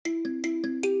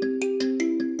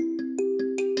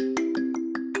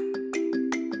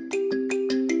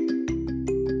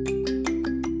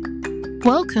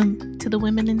Welcome to the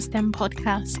Women in STEM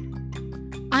podcast.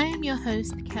 I am your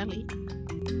host, Kelly.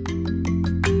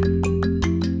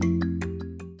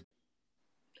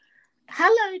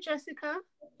 Hello, Jessica.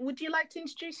 Would you like to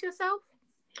introduce yourself?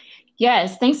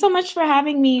 Yes, thanks so much for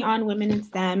having me on Women in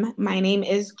STEM. My name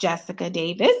is Jessica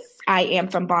Davis. I am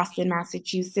from Boston,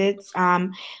 Massachusetts.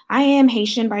 I am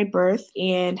Haitian by birth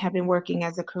and have been working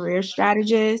as a career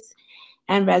strategist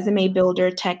and resume builder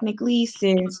technically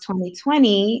since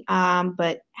 2020,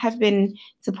 but have been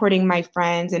supporting my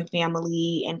friends and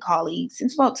family and colleagues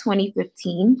since about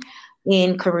 2015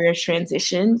 in career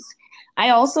transitions. I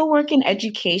also work in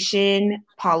education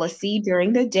policy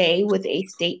during the day with a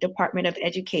state Department of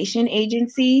Education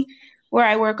agency where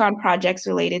I work on projects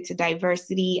related to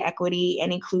diversity, equity,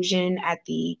 and inclusion at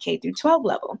the K through 12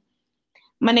 level.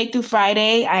 Monday through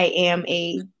Friday, I am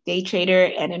a day trader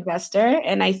and investor,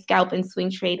 and I scalp and swing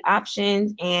trade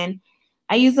options. And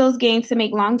I use those gains to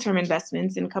make long-term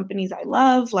investments in companies I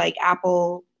love, like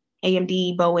Apple,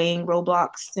 AMD, Boeing,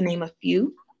 Roblox, to name a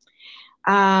few.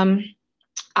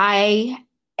 I,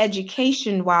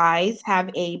 education-wise, have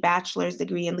a bachelor's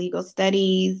degree in legal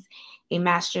studies, a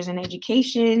master's in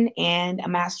education, and a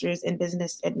master's in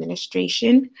business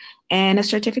administration, and a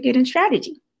certificate in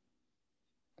strategy.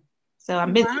 So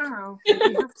I'm busy. Wow,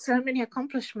 you have so many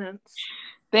accomplishments.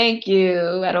 Thank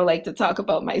you. I don't like to talk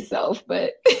about myself,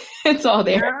 but it's all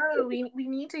there. No, we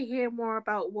need to hear more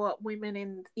about what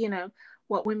women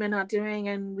what women are doing,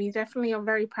 and we definitely are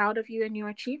very proud of you and your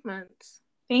achievements.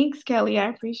 Thanks, Kelly. I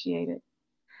appreciate it.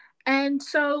 And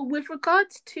so with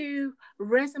regards to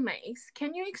resumes,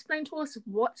 can you explain to us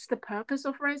what's the purpose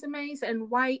of resumes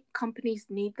and why companies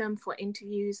need them for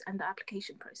interviews and the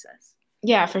application process?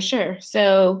 Yeah, for sure.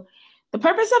 So the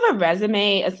purpose of a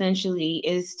resume essentially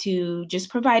is to just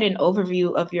provide an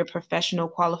overview of your professional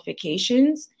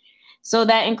qualifications. So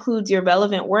that includes your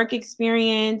relevant work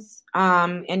experience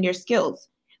and your skills.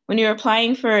 When you're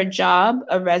applying for a job,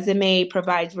 a resume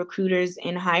provides recruiters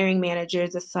and hiring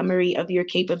managers a summary of your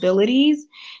capabilities.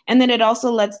 And then it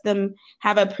also lets them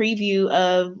have a preview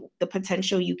of the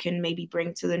potential you can maybe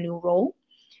bring to the new role.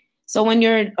 So when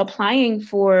you're applying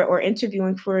for or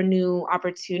interviewing for a new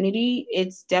opportunity,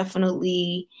 it's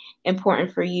definitely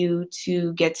important for you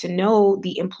to get to know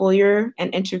the employer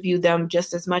and interview them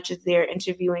just as much as they're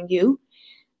interviewing you.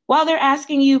 While they're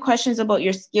asking you questions about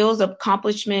your skills,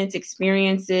 accomplishments,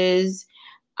 experiences,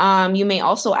 you may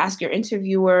also ask your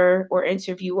interviewer or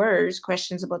interviewers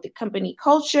questions about the company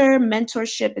culture,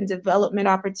 mentorship and development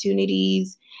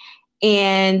opportunities,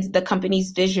 and the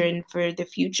company's vision for the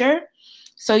future.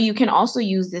 So you can also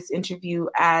use this interview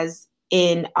as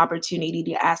an opportunity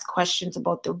to ask questions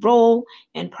about the role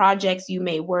and projects you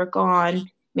may work on,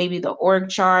 maybe the org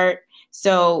chart.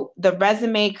 So the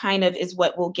resume kind of is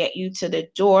what will get you to the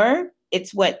door.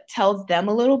 It's what tells them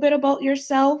a little bit about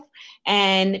yourself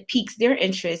and piques their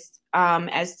interest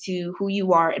as to who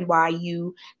you are and why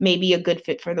you may be a good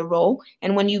fit for the role.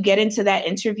 And when you get into that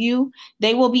interview,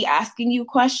 they will be asking you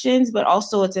questions, but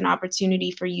also it's an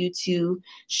opportunity for you to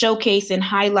showcase and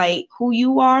highlight who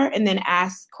you are and then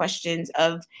ask questions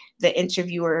of the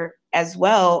interviewer as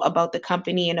well about the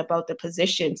company and about the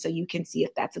position so you can see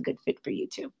if that's a good fit for you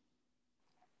too.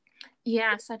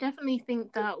 Yes, I definitely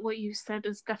think that what you said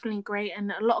is definitely great.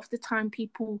 And a lot of the time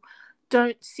people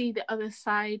don't see the other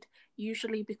side,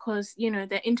 usually because,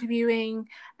 they're interviewing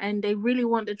and they really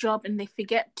want the job and they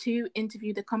forget to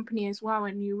interview the company as well.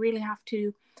 And you really have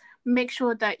to make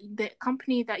sure that the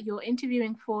company that you're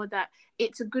interviewing for, that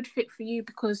it's a good fit for you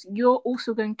because you're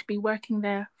also going to be working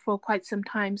there for quite some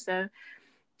time. So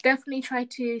definitely try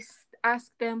to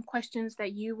ask them questions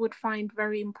that you would find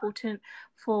very important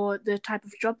for the type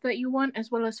of job that you want,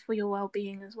 as well as for your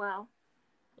well-being as well.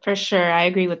 For sure. I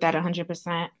agree with that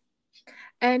 100%.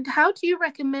 And how do you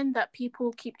recommend that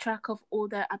people keep track of all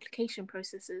their application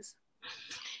processes?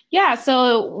 Yeah,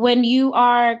 so when you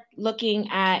are looking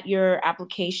at your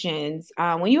applications,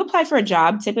 when you apply for a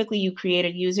job, typically you create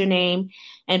a username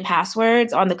and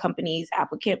passwords on the company's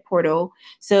applicant portal.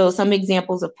 So some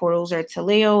examples of portals are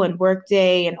Taleo and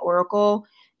Workday and Oracle.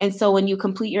 And so when you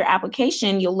complete your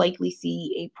application, you'll likely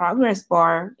see a progress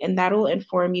bar, and that'll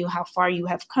inform you how far you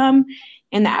have come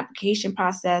in the application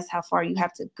process, how far you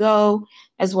have to go,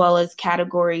 as well as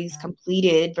categories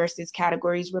completed versus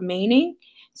categories remaining.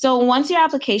 So once your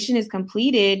application is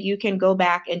completed, you can go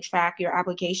back and track your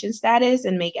application status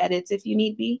and make edits if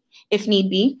need be.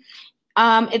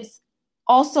 It's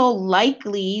also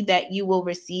likely that you will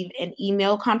receive an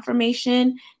email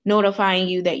confirmation notifying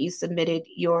you that you submitted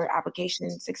your application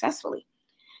successfully.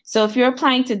 So if you're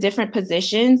applying to different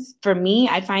positions, for me,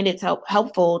 I find it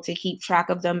helpful to keep track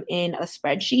of them in a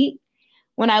spreadsheet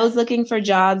When I was looking for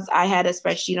jobs, I had a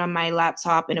spreadsheet on my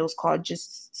laptop and it was called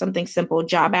just something simple,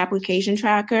 job application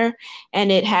tracker.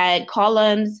 And it had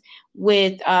columns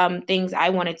with things I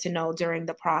wanted to know during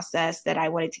the process that I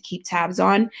wanted to keep tabs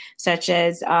on, such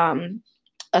as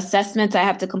assessments I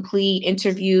have to complete,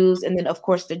 interviews, and then of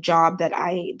course the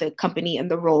the company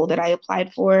and the role that I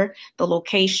applied for, the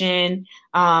location,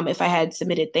 if I had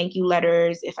submitted thank you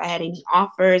letters, if I had any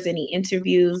offers, any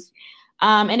interviews.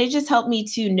 And it just helped me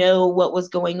to know what was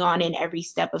going on in every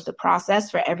step of the process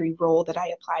for every role that I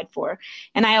applied for.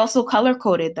 And I also color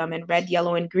coded them in red,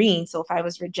 yellow, and green. So if I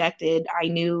was rejected, I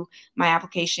knew my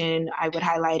application, I would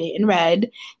highlight it in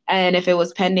red. And if it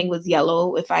was pending, was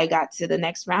yellow. If I got to the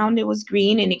next round, it was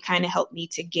green. And it kind of helped me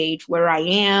to gauge where I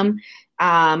am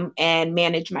and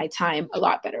manage my time a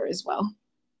lot better as well.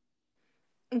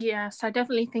 Yes, I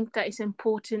definitely think that it's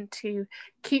important to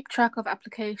keep track of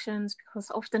applications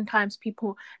because oftentimes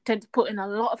people tend to put in a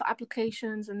lot of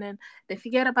applications and then they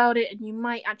forget about it, and you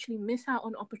might actually miss out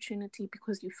on opportunity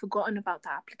because you've forgotten about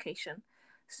that application.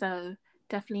 So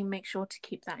definitely make sure to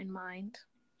keep that in mind.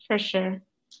 For sure.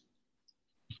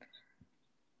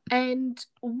 And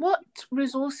what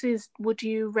resources would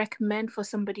you recommend for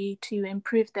somebody to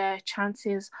improve their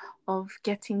chances of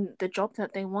getting the job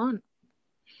that they want?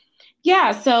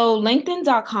 Yeah, so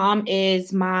LinkedIn.com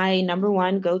is my number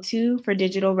one go-to for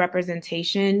digital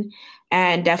representation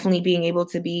and definitely being able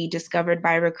to be discovered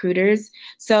by recruiters.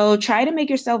 So try to make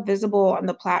yourself visible on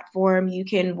the platform. You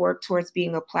can work towards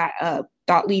being a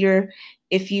thought leader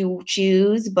if you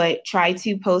choose, but try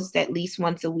to post at least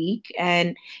once a week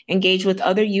and engage with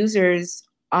other users'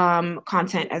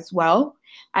 content as well.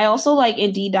 I also like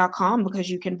Indeed.com because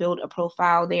you can build a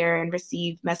profile there and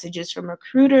receive messages from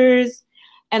recruiters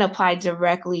and apply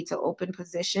directly to open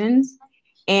positions.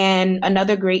 And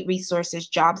another great resource is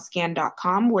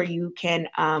jobscan.com, where you can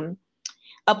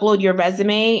upload your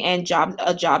resume and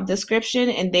a job description,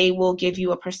 and they will give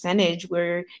you a percentage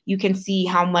where you can see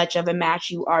how much of a match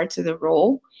you are to the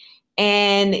role.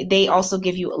 And they also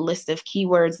give you a list of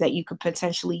keywords that you could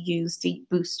potentially use to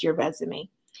boost your resume.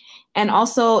 And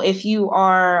also, if you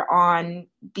are on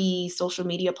the social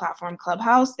media platform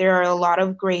Clubhouse, there are a lot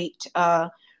of great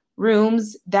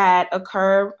rooms that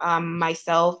occur.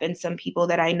 Myself and some people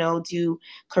that I know do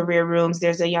career rooms.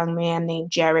 There's a young man named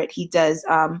Jarrett. He does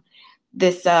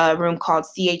this room called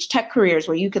CH Tech Careers,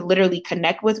 where you could literally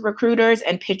connect with recruiters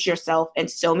and pitch yourself.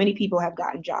 And so many people have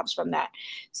gotten jobs from that.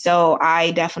 So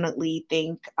I definitely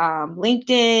think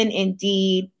LinkedIn,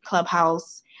 Indeed,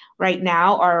 Clubhouse right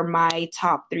now are my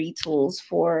top 3 tools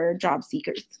for job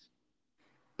seekers.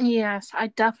 Yes, I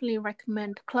definitely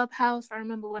recommend Clubhouse. I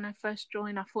remember when I first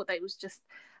joined, I thought that it was just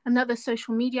another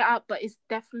social media app, but it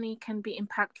definitely can be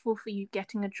impactful for you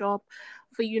getting a job,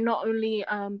 for you not only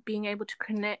being able to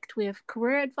connect with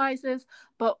career advisors,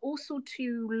 but also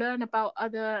to learn about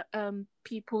other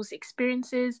people's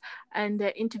experiences and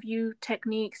their interview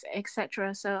techniques,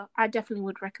 etc. So I definitely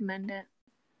would recommend it.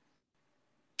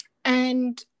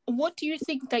 And what do you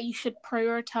think that you should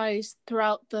prioritize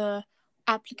throughout the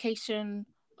application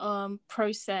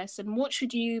process, and what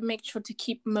should you make sure to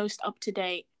keep most up to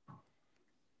date?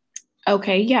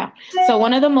 Okay, yeah. So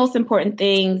one of the most important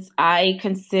things I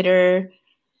consider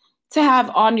to have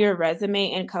on your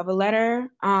resume and cover letter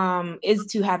is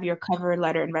to have your cover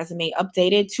letter and resume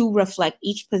updated to reflect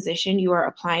each position you are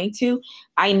applying to.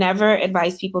 I never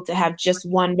advise people to have just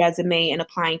one resume and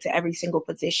applying to every single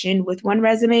position with one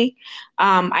resume.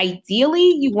 Ideally,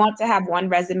 you want to have one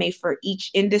resume for each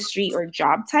industry or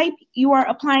job type you are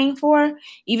applying for,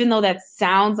 even though that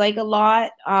sounds like a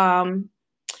lot.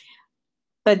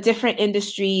 But different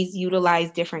industries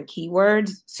utilize different keywords.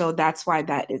 So that's why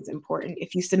that is important.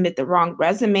 If you submit the wrong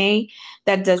resume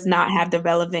that does not have the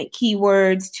relevant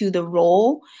keywords to the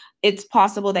role, it's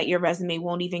possible that your resume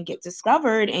won't even get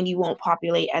discovered and you won't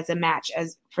populate as a match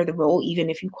as for the role, even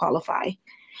if you qualify.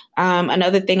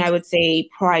 Another thing I would say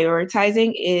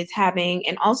prioritizing is having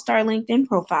an all-star LinkedIn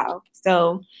profile.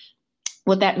 So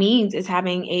what that means is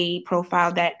having a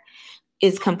profile that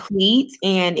is complete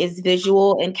and is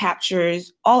visual and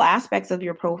captures all aspects of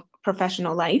your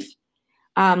professional life.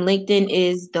 LinkedIn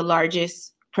is the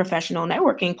largest professional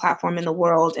networking platform in the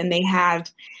world, and they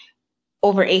have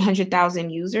over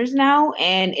 800,000 users now,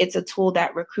 and it's a tool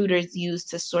that recruiters use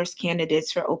to source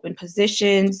candidates for open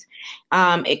positions.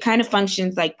 It kind of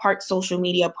functions like part social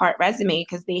media, part resume,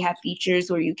 because they have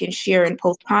features where you can share and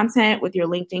post content with your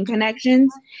LinkedIn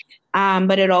connections.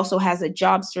 But it also has a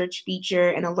job search feature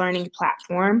and a learning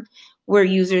platform where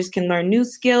users can learn new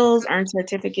skills, earn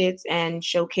certificates, and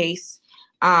showcase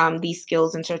these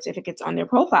skills and certificates on their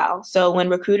profile. So when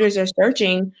recruiters are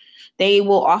searching, they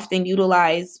will often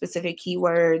utilize specific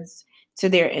keywords to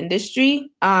their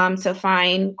industry to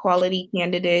find quality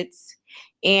candidates.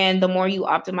 And the more you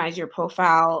optimize your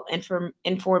profile,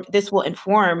 this will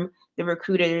inform the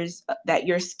recruiters that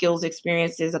your skills,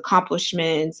 experiences,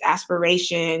 accomplishments,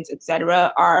 aspirations,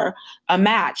 etc., are a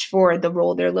match for the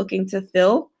role they're looking to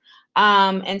fill.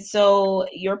 And so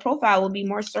your profile will be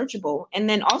more searchable. And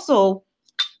then also,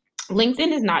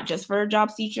 LinkedIn is not just for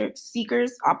job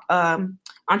seekers.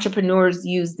 Entrepreneurs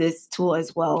use this tool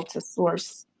as well to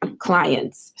source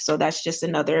clients. So that's just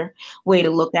another way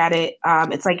to look at it.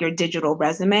 It's like your digital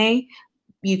resume.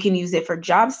 You can use it for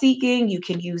job seeking. You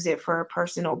can use it for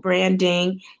personal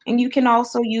branding. And you can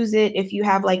also use it if you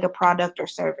have like a product or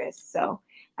service. So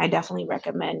I definitely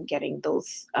recommend getting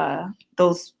those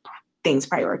things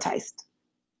prioritized.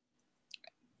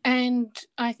 And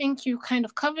I think you kind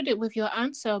of covered it with your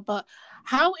answer, but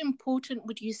how important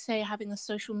would you say having a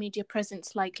social media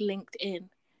presence like LinkedIn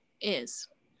is?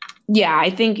 Yeah, I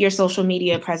think your social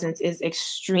media presence is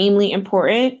extremely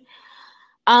important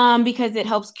because it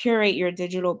helps curate your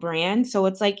digital brand. So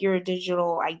it's like your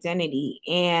digital identity,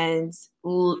 and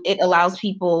it allows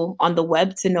people on the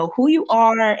web to know who you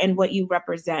are and what you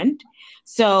represent.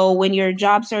 So when you're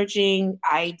job searching,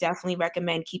 I definitely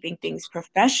recommend keeping things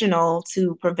professional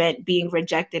to prevent being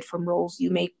rejected from roles you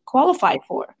may qualify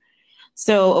for.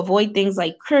 So avoid things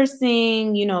like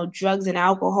cursing, drugs and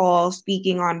alcohol,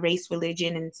 speaking on race,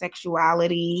 religion, and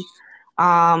sexuality.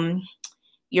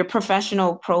 Your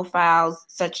professional profiles,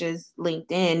 such as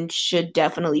LinkedIn, should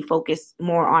definitely focus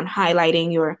more on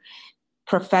highlighting your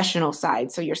professional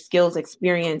side. So your skills,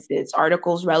 experiences,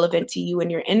 articles relevant to you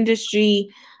and your industry,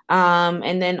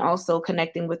 and then also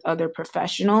connecting with other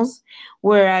professionals.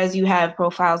 Whereas you have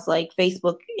profiles like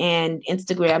Facebook and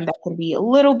Instagram that can be a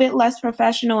little bit less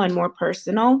professional and more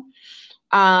personal.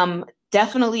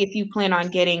 Definitely, if you plan on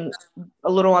getting a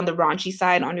little on the raunchy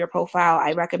side on your profile,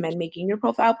 I recommend making your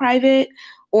profile private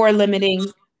or limiting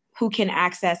who can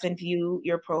access and view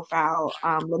your profile,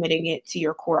 limiting it to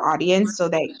your core audience so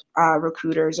that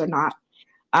recruiters are not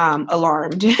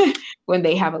alarmed when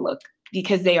they have a look,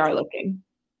 because they are looking.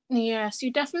 Yes,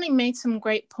 you definitely made some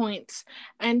great points.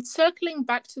 And circling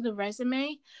back to the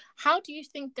resume, how do you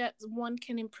think that one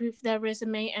can improve their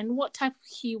resume, and what type of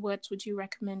keywords would you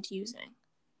recommend using?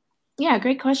 Yeah,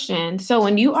 great question. So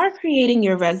when you are creating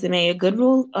your resume, a good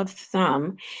rule of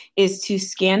thumb is to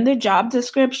scan the job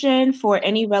description for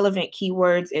any relevant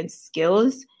keywords and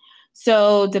skills.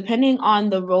 So depending on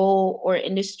the role or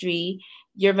industry,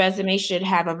 your resume should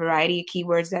have a variety of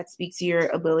keywords that speak to your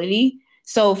ability.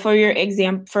 So for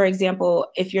example,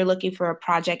 if you're looking for a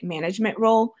project management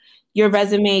role, your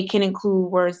resume can include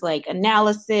words like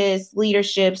analysis,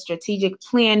 leadership, strategic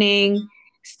planning,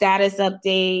 status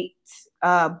update,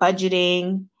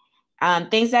 budgeting,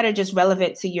 things that are just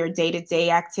relevant to your day-to-day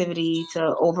activity,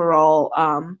 to overall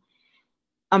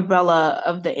umbrella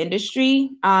of the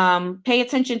industry. Pay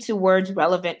attention to words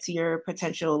relevant to your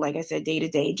potential, like I said,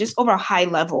 day-to-day, just over a high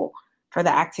level for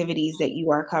the activities that you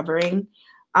are covering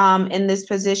in this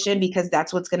position, because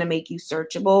that's what's going to make you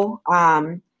searchable.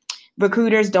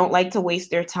 Recruiters don't like to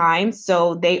waste their time,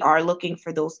 so they are looking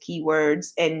for those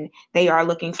keywords, and they are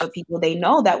looking for people they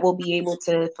know that will be able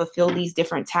to fulfill these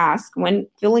different tasks when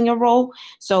filling a role.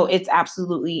 So it's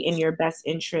absolutely in your best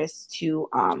interest to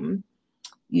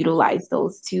utilize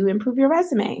those to improve your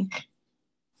resume.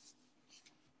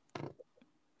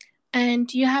 And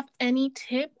do you have any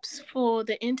tips for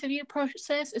the interview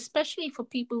process, especially for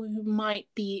people who might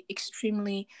be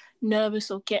extremely nervous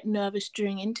or get nervous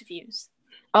during interviews?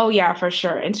 Oh, yeah, for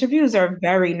sure. Interviews are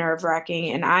very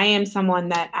nerve-wracking, and I am someone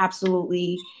that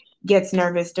absolutely gets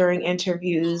nervous during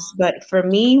interviews. But for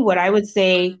me, what I would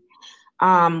say,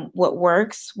 what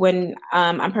works when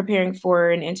I'm preparing for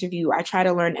an interview, I try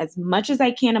to learn as much as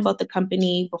I can about the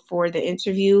company before the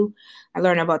interview. I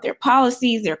learn about their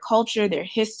policies, their culture, their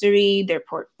history, their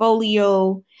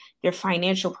portfolio, their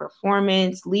financial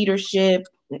performance, leadership,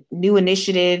 new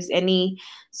initiatives, any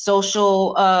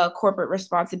social corporate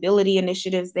responsibility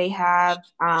initiatives they have.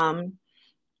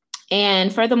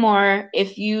 And furthermore,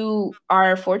 if you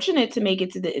are fortunate to make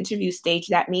it to the interview stage,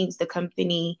 that means the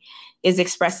company is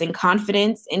expressing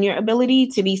confidence in your ability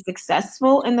to be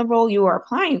successful in the role you are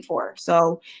applying for.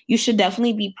 So you should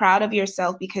definitely be proud of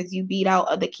yourself because you beat out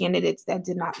other candidates that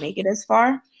did not make it as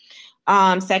far.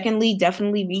 Secondly,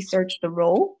 definitely research the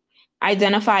role.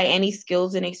 Identify any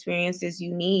skills and experiences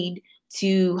you need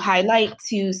to highlight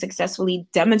to successfully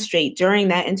demonstrate during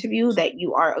that interview that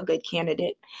you are a good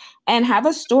candidate. And have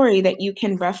a story that you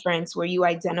can reference where you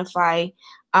identify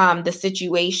the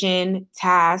situation,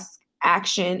 task,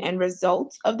 action, and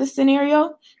results of the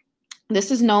scenario. This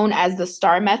is known as the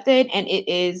STAR method, and it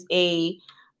is a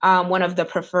one of the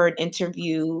preferred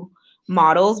interview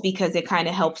models because it kind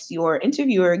of helps your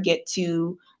interviewer get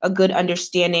to a good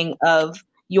understanding of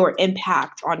your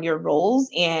impact on your roles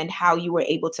and how you were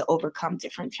able to overcome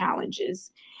different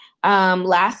challenges.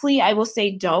 Lastly, I will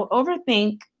say don't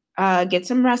overthink. Get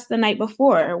some rest the night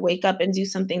before. Wake up and do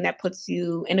something that puts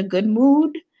you in a good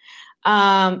mood.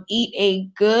 Eat a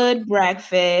good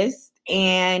breakfast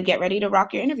and get ready to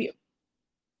rock your interview.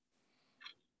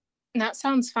 That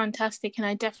sounds fantastic, and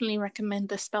I definitely recommend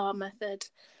the STAR method.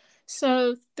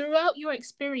 So, throughout your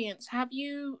experience, have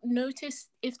you noticed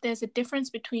if there's a difference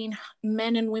between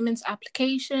men and women's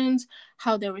applications,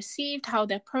 how they're received, how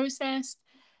they're processed?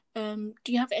 Do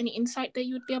you have any insight that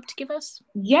you would be able to give us?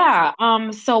 Yeah.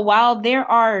 So while there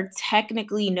are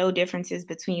technically no differences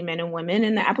between men and women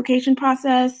in the application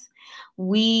process,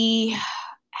 we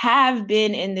have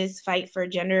been in this fight for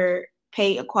gender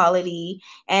pay equality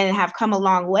and have come a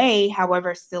long way.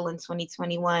 However, still in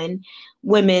 2021,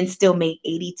 women still make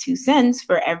 82 cents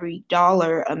for every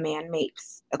dollar a man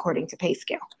makes, according to pay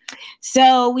scale.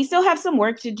 So we still have some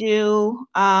work to do.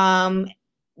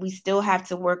 We still have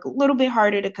to work a little bit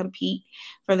harder to compete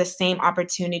for the same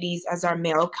opportunities as our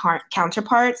male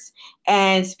counterparts.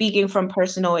 And speaking from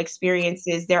personal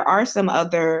experiences, there are some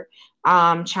other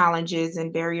challenges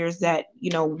and barriers that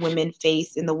women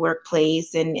face in the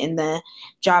workplace and in the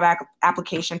job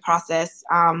application process.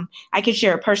 I could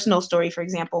share a personal story. For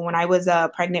example, when I was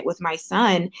pregnant with my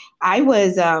son, I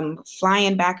was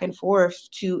flying back and forth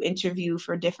to interview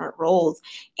for different roles,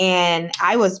 and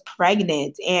I was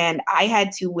pregnant, and I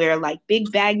had to wear like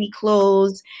big baggy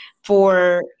clothes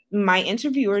for my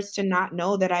interviewers to not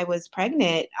know that I was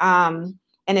pregnant.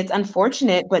 And it's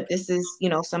unfortunate, but this is,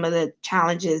 some of the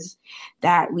challenges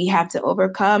that we have to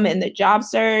overcome in the job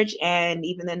search and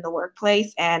even in the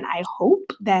workplace. And I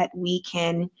hope that we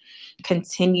can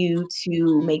continue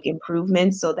to make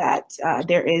improvements so that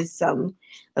there is some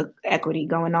equity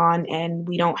going on and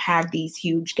we don't have these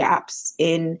huge gaps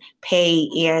in pay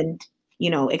and,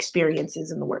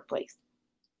 experiences in the workplace.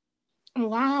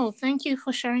 Wow, thank you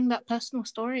for sharing that personal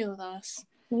story with us.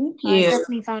 Thank I you.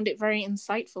 definitely found it very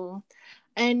insightful.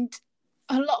 And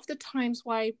a lot of the times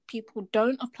why people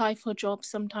don't apply for jobs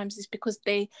sometimes is because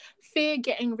they fear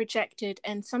getting rejected.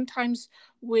 And sometimes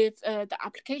with the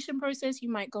application process, you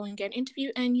might go and get an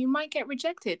interview and you might get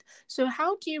rejected. So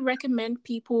how do you recommend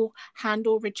people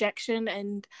handle rejection,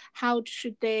 and how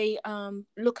should they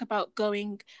look about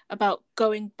going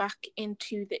back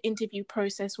into the interview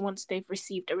process once they've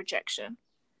received a rejection?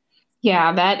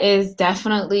 Yeah, that is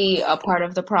definitely a part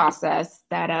of the process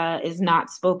that is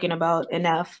not spoken about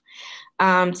enough.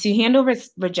 To handle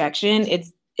rejection,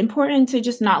 it's important to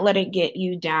just not let it get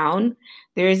you down.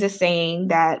 There is a saying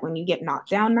that when you get knocked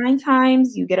down 9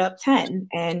 times, you get up 10.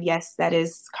 And yes, that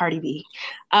is Cardi B.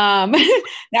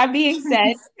 That being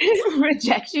said,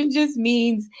 rejection just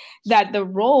means that the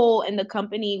role and the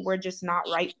company were just not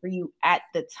right for you at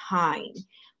the time.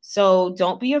 So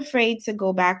don't be afraid to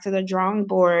go back to the drawing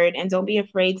board, and don't be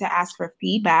afraid to ask for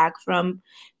feedback from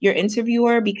your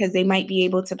interviewer because they might be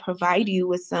able to provide you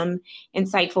with some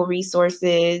insightful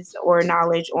resources or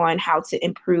knowledge on how to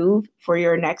improve for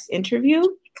your next interview.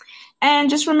 And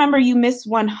just remember, you miss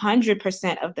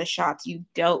 100% of the shots you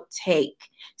don't take.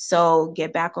 So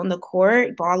get back on the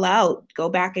court, ball out, go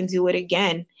back and do it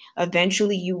again.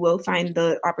 Eventually, you will find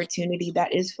the opportunity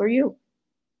that is for you.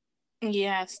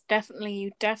 Yes, definitely.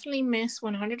 You definitely miss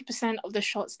 100% of the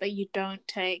shots that you don't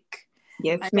take.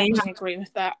 Yes, I ma'am. definitely agree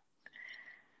with that.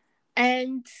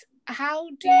 And how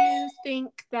do you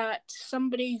think that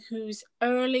somebody who's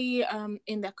early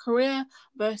in their career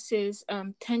versus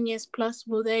 10 years plus,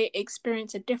 will they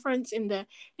experience a difference in the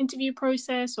interview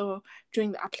process or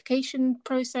during the application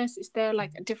process? Is there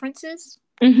like differences?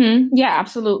 Yeah,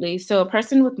 absolutely. So a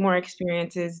person with more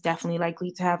experience is definitely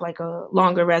likely to have like a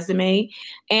longer resume.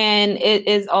 And it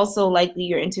is also likely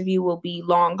your interview will be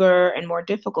longer and more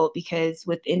difficult because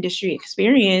with industry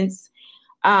experience,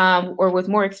 or with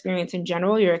more experience in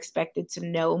general, you're expected to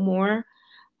know more.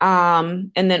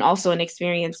 And then also an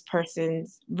experienced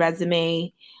person's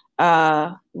resume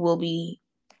will be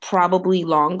probably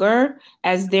longer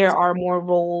as there are more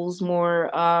roles, more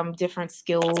different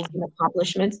skills and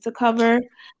accomplishments to cover.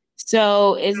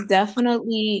 So it's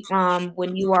definitely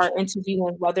when you are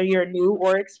interviewing, whether you're new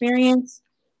or experienced,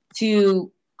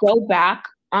 to go back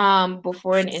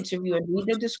before an interview and read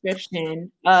the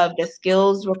description of the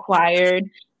skills required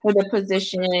for the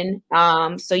position,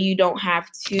 so you don't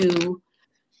have to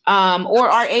or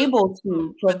are able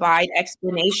to provide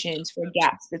explanations for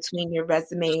gaps between your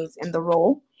resumes and the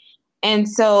role. And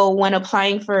so when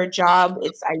applying for a job,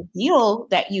 it's ideal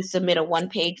that you submit a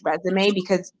one-page resume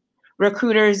because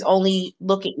recruiters only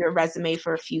look at your resume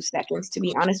for a few seconds, to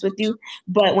be honest with you.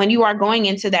 But when you are going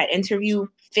into that interview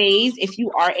phase, if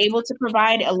you are able to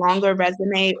provide a longer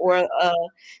resume or a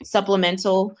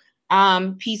supplemental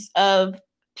piece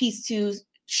to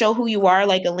show who you are,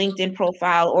 like a LinkedIn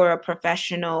profile or a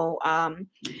professional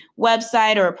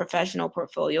website or a professional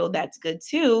portfolio, that's good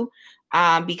too.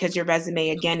 Because your resume,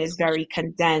 again, is very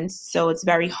condensed. So it's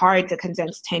very hard to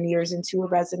condense 10 years into a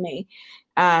resume.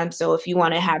 So if you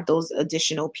want to have those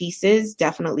additional pieces,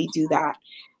 definitely do that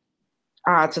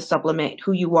to supplement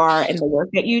who you are and the work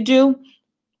that you do.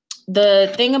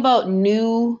 The thing about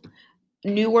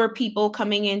newer people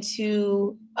coming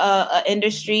into an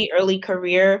industry, early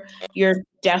career, you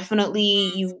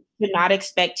should not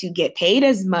expect to get paid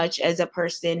as much as a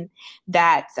person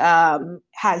that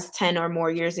has 10 or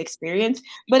more years experience,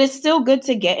 but it's still good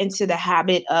to get into the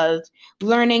habit of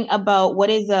learning about what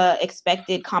is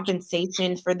expected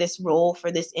compensation for this role,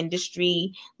 for this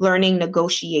industry, learning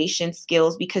negotiation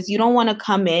skills, because you don't want to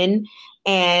come in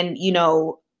and,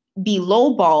 be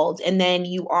lowballed and then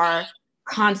you are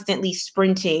constantly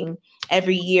sprinting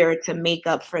every year to make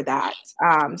up for that.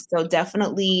 So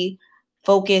definitely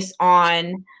focus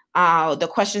on the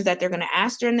questions that they're going to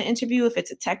ask during the interview. If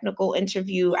it's a technical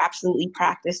interview, absolutely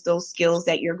practice those skills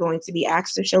that you're going to be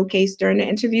asked to showcase during the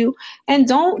interview. And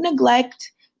don't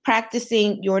neglect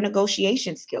practicing your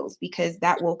negotiation skills because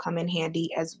that will come in handy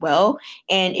as well.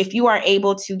 And if you are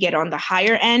able to get on the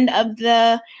higher end of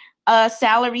the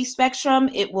salary spectrum,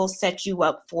 it will set you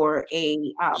up for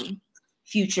a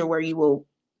future where you will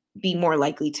be more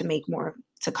likely to make more,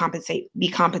 to be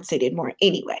compensated more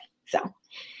anyway. So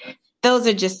those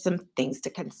are just some things to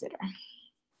consider.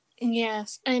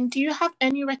 Yes. And do you have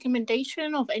any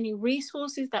recommendation of any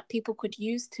resources that people could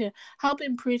use to help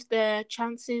improve their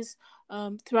chances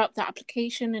throughout the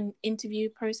application and interview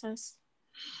process?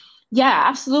 Yeah,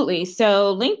 absolutely.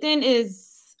 So LinkedIn is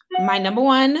my number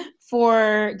one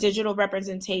for digital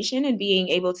representation and being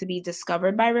able to be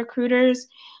discovered by recruiters.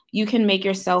 You can make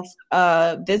yourself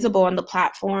visible on the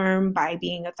platform by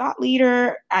being a thought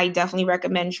leader. I definitely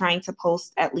recommend trying to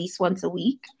post at least once a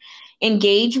week.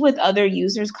 Engage with other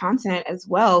users' content as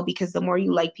well, because the more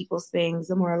you like people's things,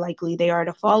 the more likely they are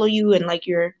to follow you and like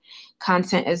your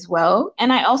content as well.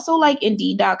 And I also like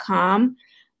Indeed.com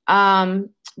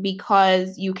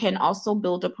because you can also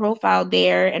build a profile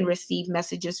there and receive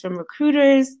messages from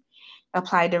recruiters,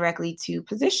 apply directly to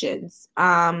positions.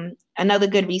 Another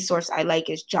good resource I like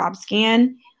is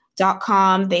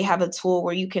jobscan.com. They have a tool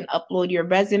where you can upload your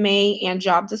resume and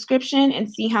job description and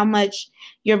see how much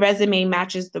your resume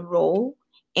matches the role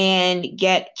and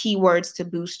get keywords to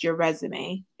boost your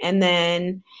resume. And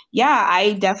then, yeah,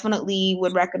 I definitely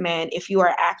would recommend, if you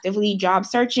are actively job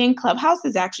searching, Clubhouse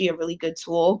is actually a really good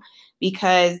tool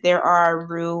because there are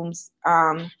rooms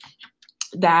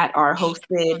that are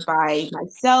hosted by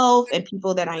myself and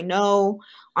people that I know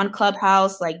on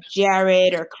Clubhouse, like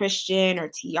Jared or Christian or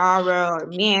Tiara or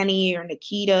Manny or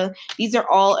Nikita. These are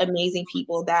all amazing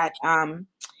people that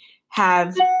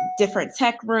have different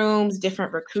tech rooms,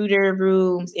 different recruiter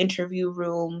rooms, interview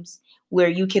rooms, where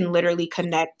you can literally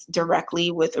connect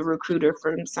directly with a recruiter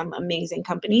from some amazing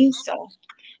companies. So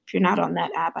if you're not on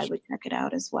that app, I would check it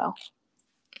out as well.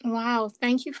 Wow.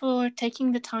 Thank you for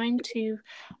taking the time to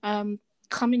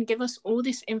come and give us all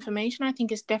this information. I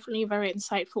think it's definitely very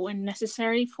insightful and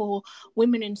necessary for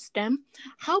women in STEM.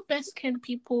 How best can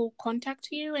people contact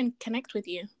you and connect with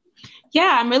you?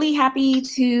 Yeah, I'm really happy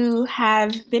to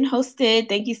have been hosted.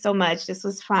 Thank you so much. This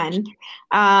was fun.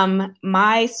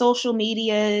 My social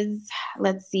medias,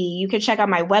 let's see, you can check out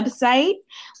my website,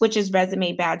 which is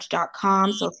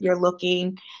resumebadge.com. So if you're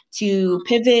looking to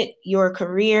pivot your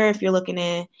career, if you're looking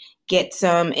to get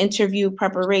some interview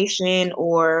preparation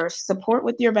or support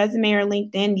with your resume or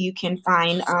LinkedIn, you can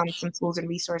find some tools and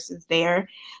resources there.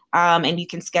 And you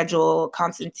can schedule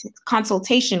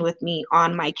consultation with me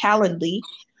on my Calendly,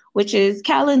 which is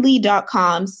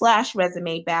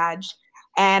calendly.com/resumebadge.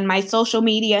 And my social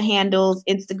media handles,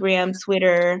 Instagram,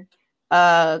 Twitter,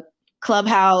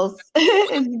 Clubhouse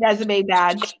is Resume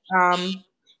Badge.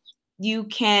 You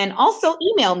can also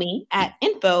email me at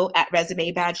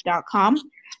info@resumebadge.com.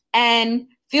 And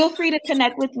feel free to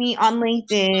connect with me on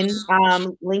LinkedIn,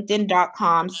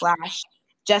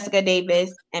 linkedin.com/Jessica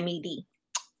Davis, MED.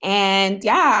 And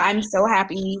yeah, I'm so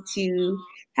happy to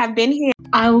have been here.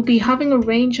 I will be having a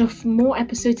range of more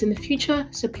episodes in the future,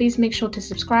 so please make sure to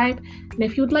subscribe. And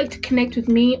if you would like to connect with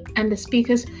me and the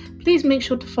speakers, please make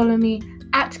sure to follow me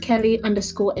at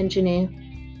Kelly_engineer.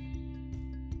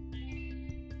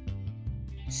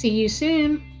 See you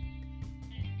soon.